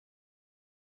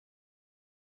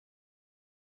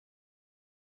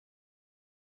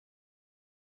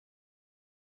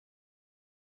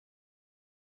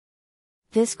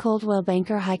This Coldwell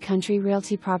Banker High Country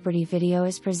Realty property video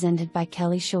is presented by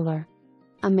Kelly Shuler.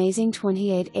 Amazing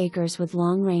 28 acres with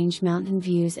long-range mountain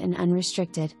views and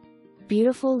unrestricted.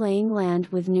 Beautiful laying land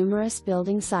with numerous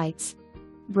building sites.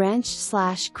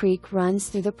 Branch/creek runs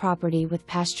through the property with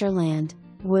pasture land,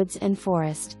 woods and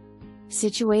forest.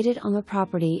 Situated on the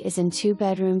property is an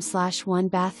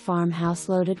 2-bedroom/1-bath farmhouse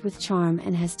loaded with charm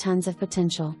and has tons of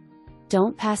potential.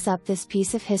 Don't pass up this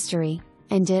piece of history,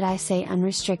 and did I say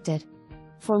unrestricted?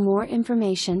 For more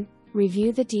information,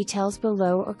 review the details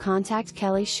below or contact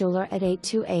Kelly Shuler at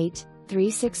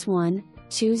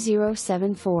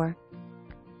 828-361-2074.